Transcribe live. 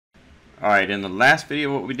Alright, in the last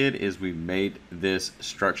video what we did is we made this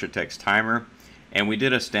structured text timer and we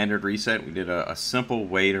did a standard reset. We did a simple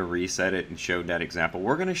way to reset it and showed that example.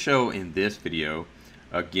 We're going to show in this video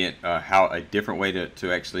again how a different way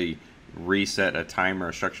to actually reset a timer,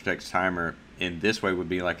 a structured text timer. In this way would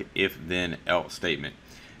be like an if then else statement.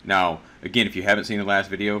 Now again, if you haven't seen the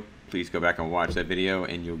last video, please go back and watch that video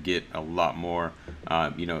and you'll get a lot more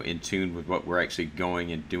in tune with what we're actually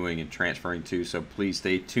going and doing and transferring to. So please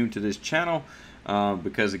stay tuned to this channel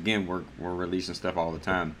because again we're releasing stuff all the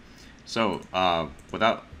time. So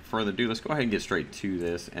without further ado, let's go ahead and get straight to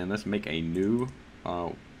this and let's make a new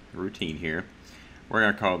routine here. We're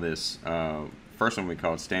going to call this first one we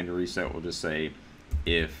called standard reset. We'll just say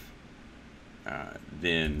if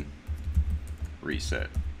then reset.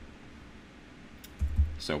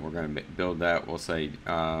 So we're going to build that. We'll say,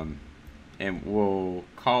 and we'll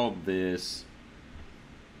call this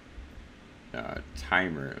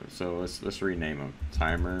timer. So let's rename them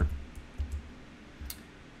timer.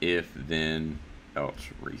 If then else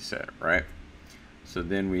reset, right? So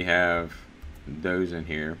then we have those in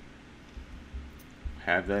here.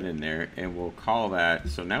 Have that in there, and we'll call that.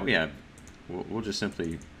 So now we have. We'll just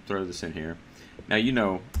simply throw this in here. Now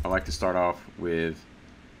I like to start off with.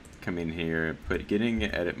 Come in here, getting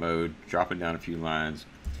in edit mode, dropping down a few lines.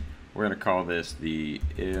 We're going to call this the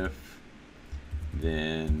if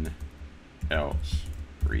then else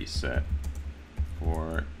reset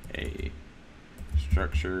for a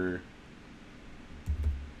structured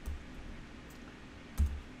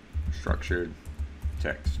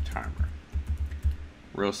text timer.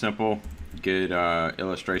 Real simple, good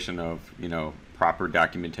illustration of proper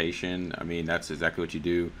documentation. I mean, that's exactly what you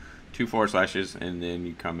do. 2 forward slashes, and then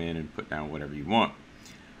you come in and put down whatever you want.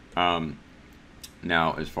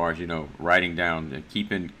 Now, as far as writing down and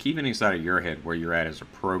keeping inside of your head where you're at as a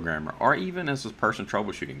programmer, or even as a person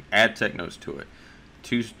troubleshooting, add tech notes to it.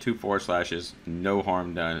 2 forward slashes, no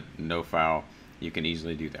harm done, no foul. You can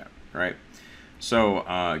easily do that, right? So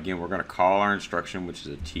again, we're going to call our instruction, which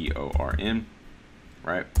is a TORN,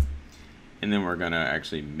 right? And then we're going to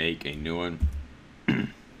actually make a new one.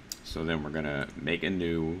 So then we're going to make a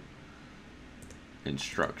new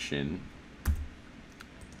instruction.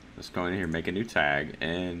 Let's go in here and make a new tag,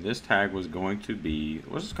 and this tag was going to be,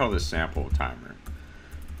 let's just call this sample timer.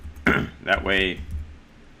 That way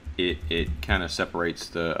it kind of separates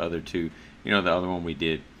the other two, the other one we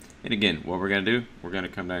did. And again, what we're going to do, we're going to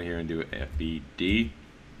come down here and do FBD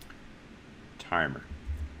timer.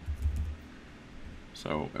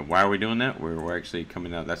 So why are we doing that? We're actually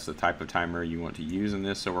coming out, that's the type of timer you want to use in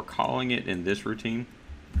this. So we're calling it in this routine,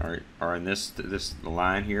 or in this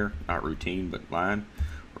line here, not routine, but line.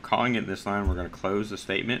 We're calling it this line. We're going to close the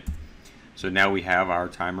statement. So now we have our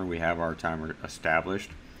timer. We have our timer established.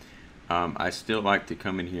 I still like to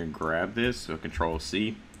come in here and grab this. So Control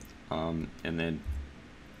C, and then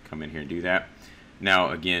come in here and do that. Now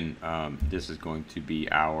again, this is going to be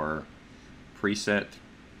our preset.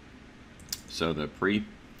 So the pre,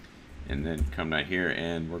 and then come down here,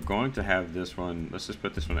 and we're going to have this one. Let's just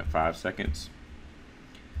put this one at 5 seconds.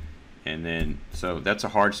 And then, so that's a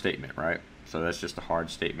hard statement, right? So that's just a hard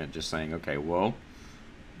statement, just saying, okay, well,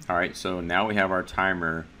 all right, so now we have our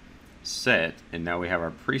timer set, and now we have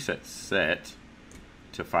our preset set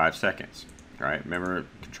to 5 seconds, all right? Remember,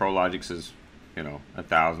 control logics is, a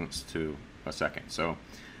thousandths to a second. So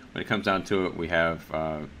when it comes down to it, we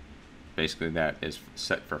have basically that is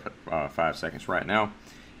set for 5 seconds right now.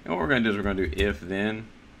 And what we're going to do is we're going to do if then.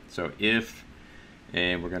 So if,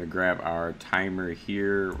 and we're going to grab our timer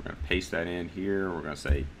here. We're going to paste that in here. We're going to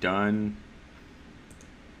say done.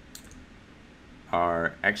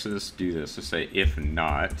 Actually, let's do this. Let's say if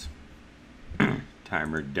not,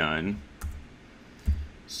 timer done.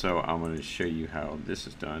 So I'm going to show you how this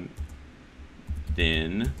is done.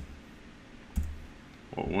 Then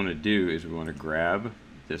what we want to do is we want to grab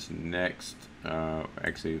this next,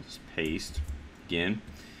 actually let's paste again,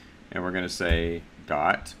 and we're going to say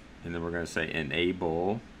dot, and then we're going to say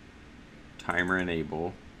enable, timer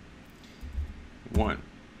enable 1,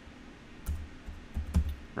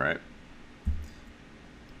 right?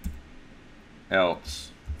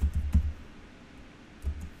 Else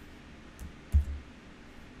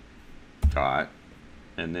dot,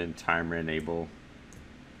 and then timer enable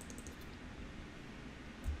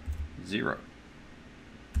 0.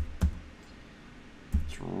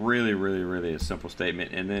 It's really a simple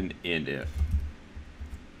statement, and then end if.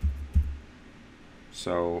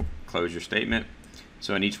 So close your statement.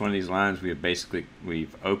 So in each one of these lines,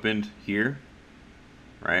 we've opened here,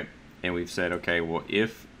 right? And we've said, okay, well,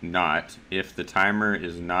 if the timer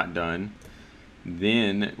is not done,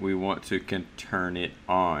 Then we want to turn it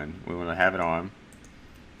on. We want to have it on.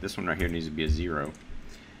 This one right here needs to be a 0.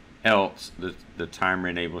 Else, the timer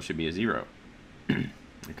enable should be a 0.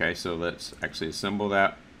 Okay, so let's actually assemble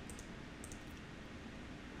that.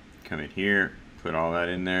 Come in here, put all that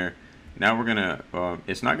in there. Now we're gonna,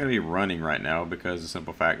 it's not gonna be running right now because of the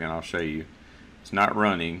simple fact, and I'll show you, it's not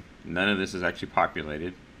running. None of this is actually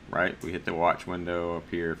populated, right? We hit the watch window up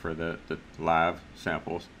here for the live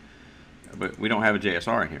samples, but we don't have a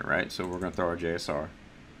JSR in here, right? So we're gonna throw our JSR.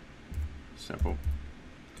 Simple.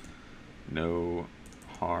 No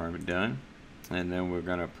harm done. And then we're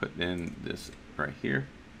gonna put in this right here.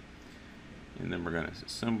 And then we're gonna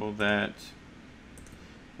assemble that.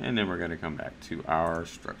 And then we're going to come back to our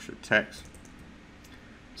structured text.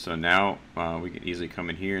 So now we can easily come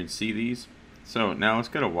in here and see these. So now let's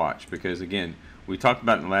go to watch, because again, we talked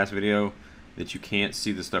about in the last video that you can't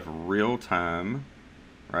see the stuff real time,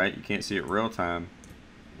 right? You can't see it real time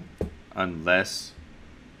unless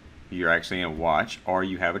you're actually in watch or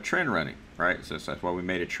you have a trend running, right? So that's why we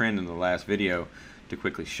made a trend in the last video to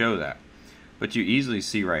quickly show that. But you easily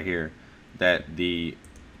see right here that the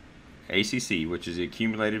ACC, which is the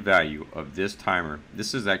accumulated value of this timer,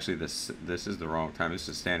 this is actually this is the wrong timer. This is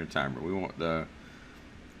a standard timer. We want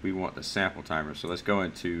the sample timer. So let's go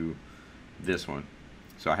into this one.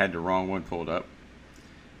 So I had the wrong one pulled up,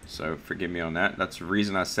 so forgive me on that. That's the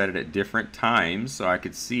reason I set it at different times, so I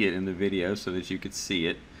could see it in the video so that you could see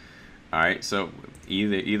it. Alright, so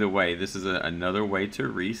either way, this is another way to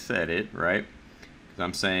reset it, right? Because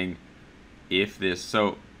I'm saying if this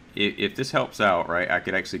helps out, right, I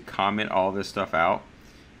could actually comment all this stuff out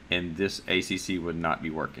and this ACC would not be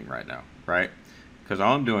working right now, right? Because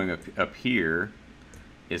all I'm doing up here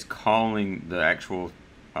is calling the actual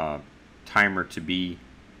timer to be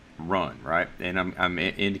run, right? And I'm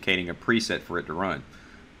indicating a preset for it to run,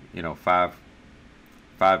 you know, 5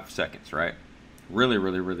 seconds, right?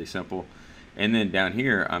 Really simple. And then down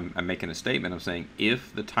here I'm making a statement. I'm saying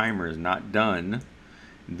if the timer is not done,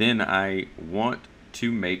 then I want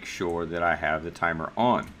to make sure that I have the timer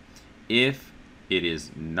on. If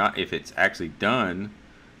it's actually done,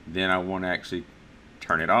 then I want to actually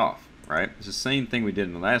turn it off, right? It's the same thing we did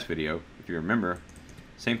in the last video. If you remember,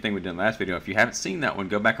 same thing we did in the last video. If you haven't seen that one,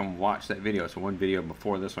 go back and watch that video. It's one video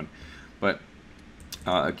before this one. But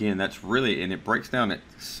again, that's really, and it breaks down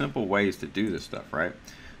simple ways to do this stuff, right?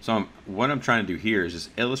 So what I'm trying to do here is just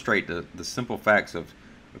illustrate the simple facts of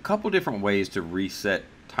a couple different ways to reset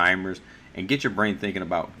timers and get your brain thinking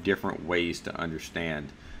about different ways to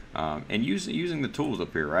understand and using the tools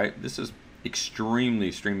up here, right? This is extremely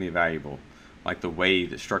valuable, like the way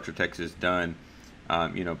that structured text is done,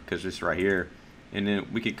 you know, because this right here, and then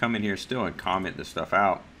we could come in here still and comment this stuff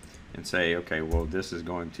out and say, okay, well, this is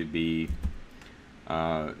going to be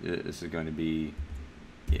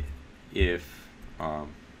if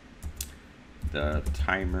the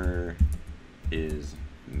timer is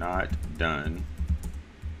not done,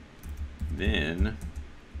 then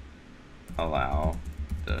allow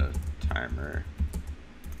the timer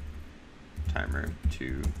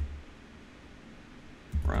to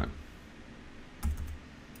run.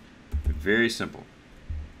 Very simple,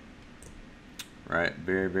 right?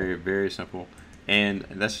 Very simple. And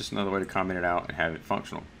that's just another way to comment it out and have it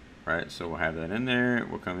functional, right? So we'll have that in there.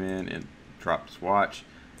 We'll come in and drop this watch.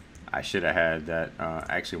 I should have had that. I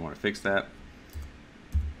actually want to fix that.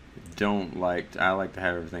 I like to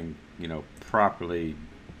have everything, you know, properly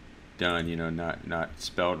done, you know, not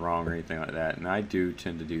spelled wrong or anything like that. And I do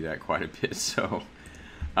tend to do that quite a bit. So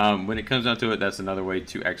when it comes down to it, that's another way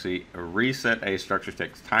to actually reset a structured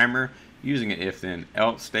text timer using an if then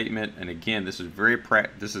else statement. And again, this is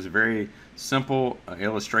very simple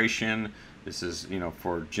illustration. This is, you know,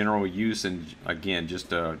 for general use, and again,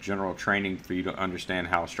 just a general training for you to understand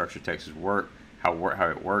how structured text work, how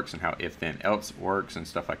it works, and how if then else works and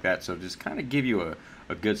stuff like that. So just kind of give you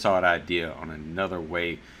a good solid idea on another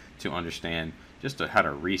way to understand just how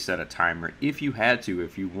to reset a timer if you had to,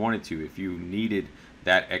 if you wanted to, if you needed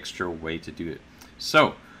that extra way to do it.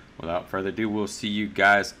 So without further ado, we'll see you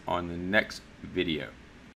guys on the next video.